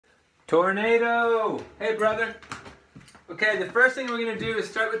Tornado! Hey, brother. Okay, the first thing we're going to do is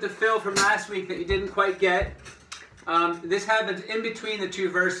start with the fill from last week that you didn't quite get. This happens in between the two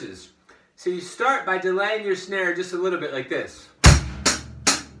verses. So you start by delaying your snare just a little bit like this.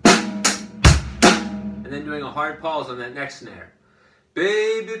 And then doing a hard pause on that next snare.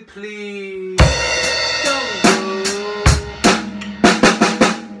 Baby, please don't go.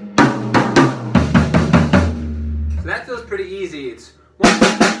 So that feels pretty easy. It's 1, 2,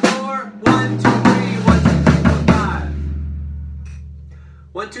 3, 4, 1, 2, 3, 1, 2, 3, 4, 5.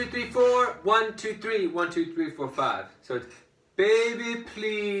 1, 2, 3, 4, 1, 2, 3, 1, 2, 3, 4, 5. So it's baby,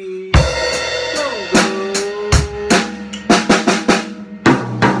 please don't go.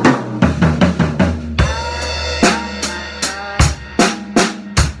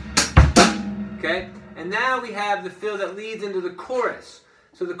 Okay, and now we have the fill that leads into the chorus.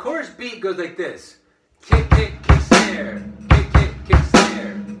 So the chorus beat goes like this. Kick, kick, kick, snare. Kick, kick, kick,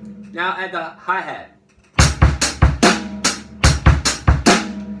 snare. Now add the hi-hat.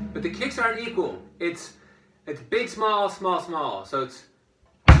 But the kicks aren't equal. It's big, small, small, small. So it's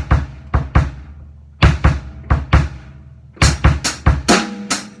the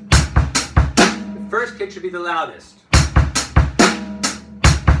first kick should be the loudest.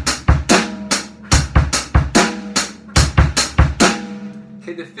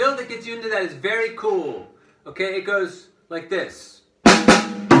 Okay, the fill that gets you into that is very cool. Okay, it goes like this.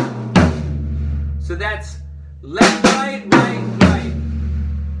 So that's left, right, right, right.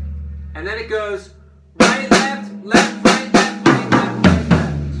 And then it goes right, left, left, right, left, right, left, right,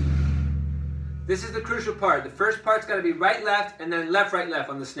 left. This is the crucial part. The first part's got to be right, left, and then left, right, left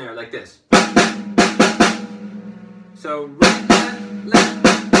on the snare, like this. So right, left, left.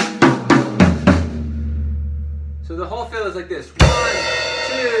 So the whole fill is like this. 1,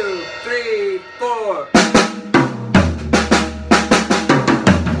 2, 3, 4.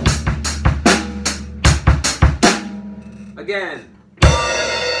 Again. 1,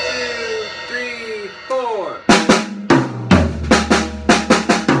 2, 3, 4.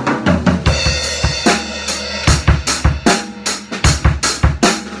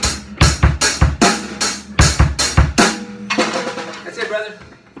 That's it, brother.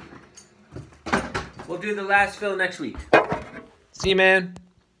 We'll do the last fill next week. See you, man.